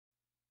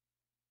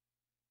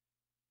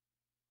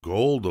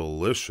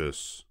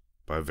Goldilicious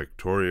by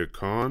Victoria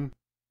Kahn,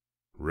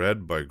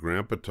 read by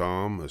Grandpa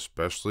Tom,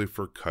 especially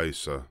for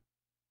Kaisa.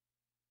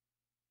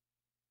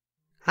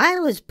 I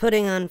was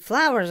putting on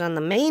flowers on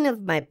the mane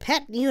of my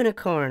pet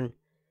unicorn.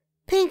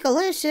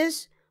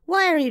 "Pinkalicious,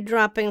 why are you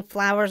dropping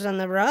flowers on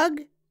the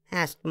rug?"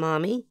 asked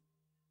Mommy.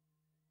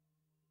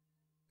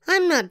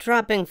 "I'm not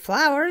dropping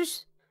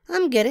flowers.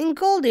 I'm getting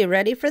Goldie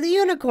ready for the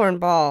unicorn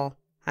ball,"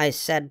 I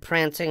said,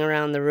 prancing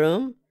around the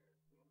room.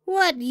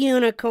 "What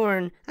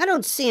unicorn? I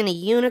don't see any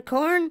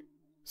unicorn,"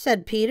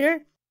 said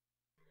Peter.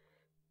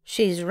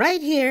 "She's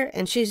right here,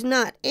 and she's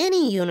not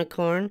any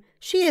unicorn.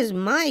 She is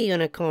my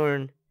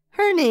unicorn.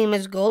 Her name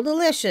is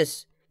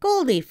Goldilicious,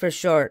 Goldie for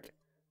short."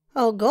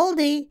 "Oh,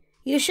 Goldie,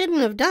 you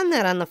shouldn't have done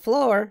that on the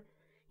floor.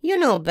 You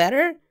know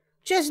better.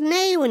 Just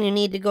neigh when you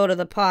need to go to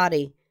the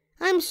potty."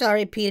 "I'm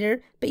sorry,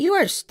 Peter, but you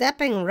are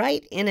stepping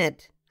right in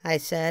it," I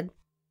said.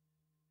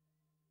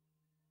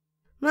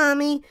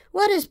 "Mommy,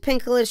 what is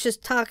Pinkalicious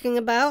talking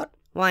about?"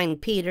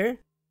 whined Peter.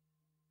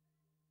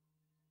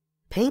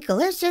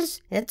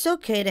 "Pinkalicious, it's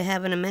okay to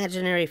have an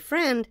imaginary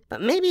friend,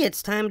 but maybe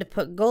it's time to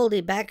put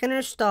Goldie back in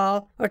her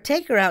stall or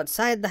take her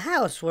outside the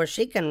house where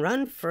she can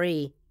run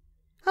free."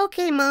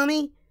 "Okay,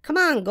 Mommy. Come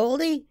on,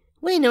 Goldie.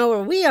 We know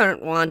where we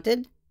aren't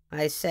wanted,"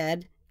 I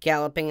said,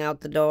 galloping out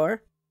the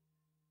door.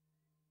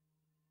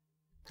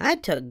 I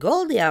took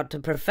Goldie out to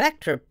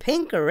perfect her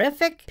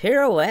pinkerific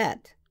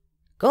pirouette.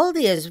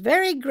 Goldie is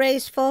very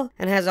graceful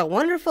and has a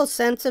wonderful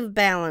sense of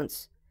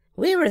balance.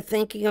 We were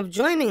thinking of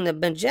joining the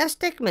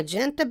majestic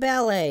Magenta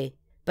Ballet,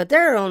 but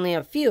there are only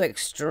a few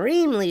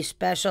extremely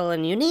special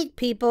and unique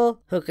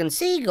people who can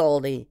see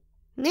Goldie,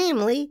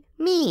 namely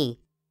me.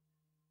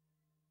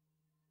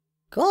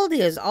 Goldie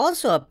is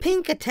also a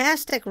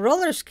pink-tastic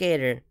roller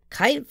skater,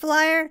 kite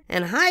flyer,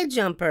 and high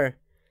jumper.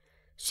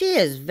 She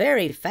is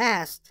very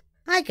fast.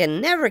 I can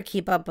never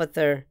keep up with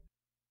her.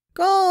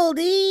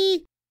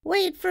 "Goldie,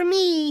 wait for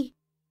me."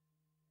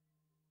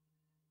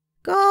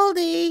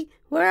 "Goldie,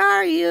 where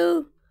are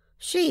you?"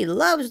 She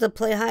loves to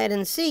play hide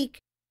and seek,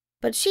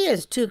 but she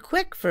is too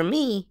quick for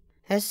me.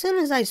 As soon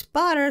as I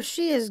spot her,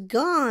 she is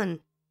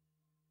gone.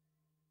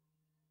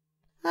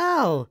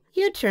 "Oh,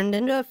 you turned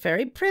into a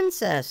fairy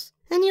princess,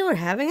 and you were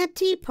having a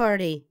tea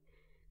party.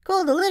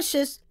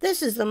 Goldilicious,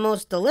 this is the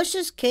most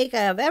delicious cake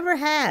I have ever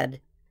had.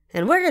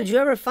 And where did you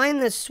ever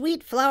find this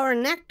sweet flower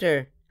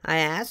nectar?" I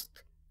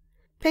asked.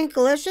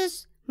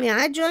 "Pinkalicious, may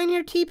I join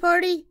your tea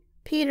party?"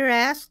 Peter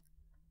asked.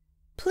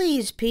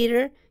 "Please,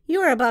 Peter, you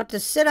are about to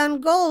sit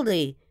on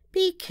Goldie.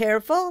 Be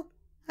careful,"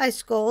 I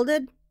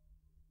scolded.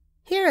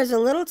 "Here is a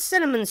little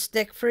cinnamon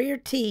stick for your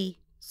tea,"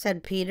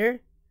 said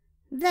Peter.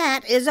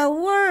 "That is a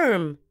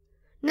worm.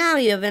 Now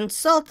you have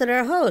insulted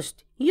our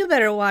host. You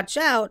better watch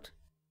out."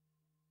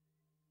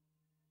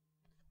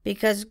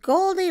 "Because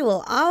Goldie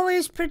will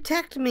always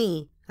protect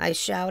me," I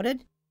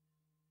shouted.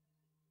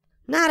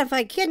 "Not if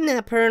I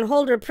kidnap her and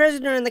hold her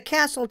prisoner in the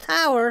castle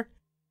tower."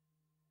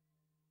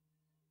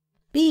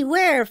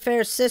 "Beware,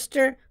 fair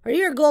sister, or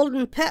your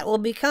golden pet will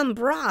become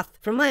broth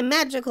from my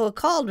magical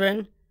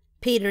cauldron,"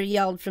 Peter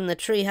yelled from the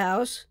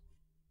treehouse.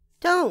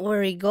 "Don't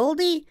worry,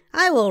 Goldie.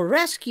 I will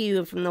rescue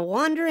you from the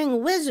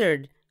wandering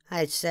wizard,"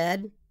 I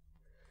said.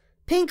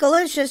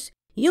 "Pinkalicious,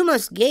 you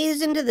must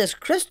gaze into this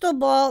crystal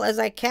ball as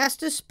I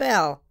cast a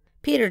spell,"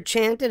 Peter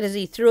chanted as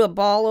he threw a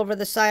ball over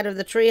the side of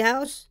the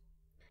treehouse.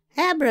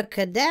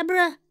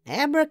 "Abracadabra,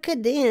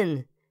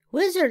 abracadin,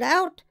 wizard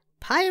out,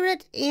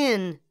 pirate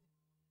in."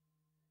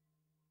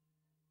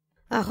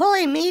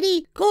 "Ahoy,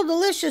 matey!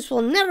 Goldilicious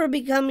will never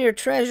become your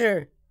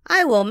treasure.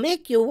 I will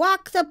make you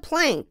walk the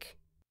plank."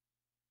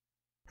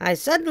 I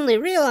suddenly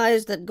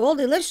realized that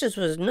Goldilicious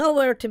was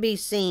nowhere to be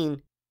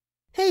seen.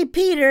 "Hey,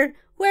 Peter,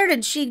 where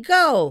did she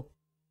go?"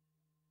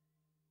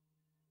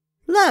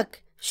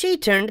 "Look, she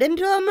turned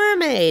into a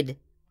mermaid."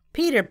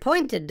 Peter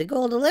pointed to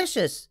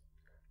Goldilicious.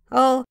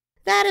 "Oh,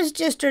 that is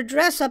just her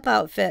dress-up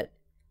outfit.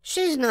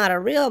 She's not a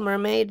real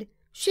mermaid.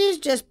 She's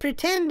just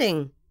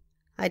pretending,"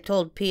 I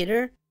told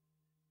Peter.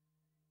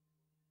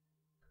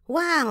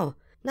 "Wow,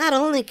 not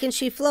only can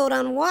she float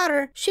on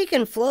water, she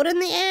can float in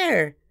the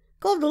air.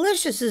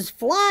 Goldilicious is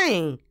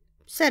flying,"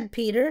 said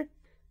Peter.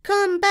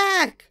 "Come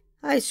back,"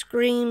 I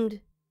screamed.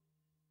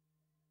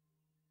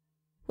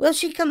 "Will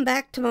she come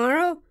back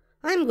tomorrow?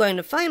 I'm going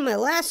to find my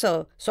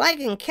lasso so I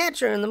can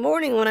catch her in the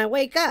morning when I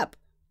wake up,"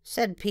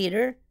 said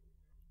Peter.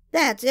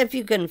 "That's if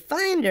you can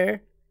find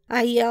her,"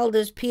 I yelled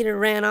as Peter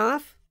ran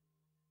off.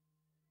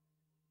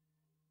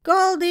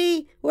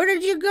 "Goldie, where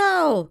did you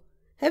go?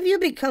 Have you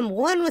become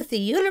one with the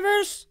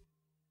universe?"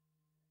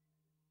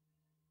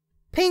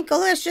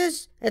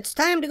 "Pinkalicious, it's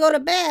time to go to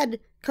bed.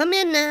 Come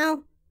in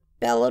now,"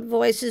 bellowed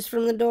voices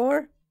from the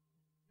door.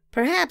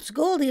 "Perhaps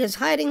Goldie is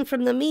hiding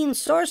from the mean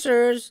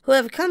sorcerers who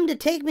have come to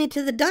take me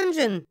to the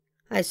dungeon,"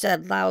 I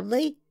said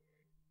loudly.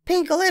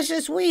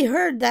 "Pinkalicious, we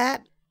heard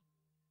that."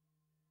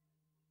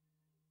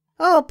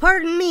 "Oh,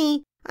 pardon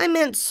me. I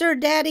meant Sir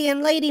Daddy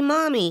and Lady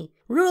Mommy,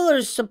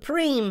 rulers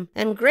supreme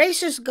and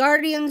gracious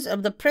guardians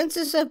of the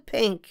Princess of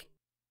Pink."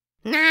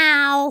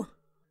 "Now!"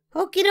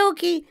 "Okie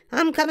dokie,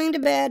 I'm coming to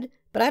bed.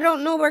 but I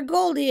don't know where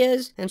Goldie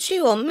is, and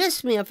she will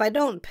miss me if I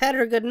don't pet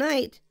her good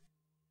night."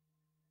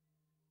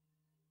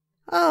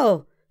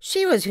 "Oh,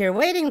 she was here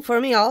waiting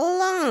for me all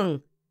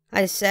along,"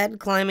 I said,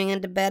 climbing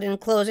into bed and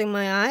closing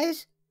my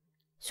eyes.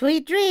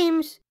 "Sweet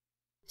dreams.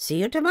 See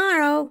you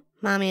tomorrow,"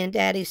 Mommy and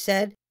Daddy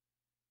said,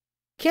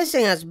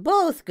 kissing us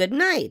both good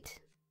night.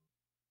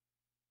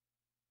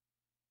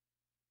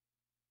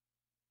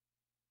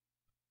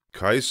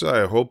 Kaisa,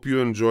 I hope you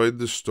enjoyed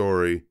the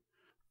story.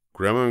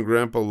 Grandma and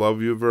Grandpa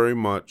love you very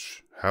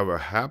much. Have a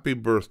happy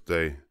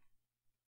birthday.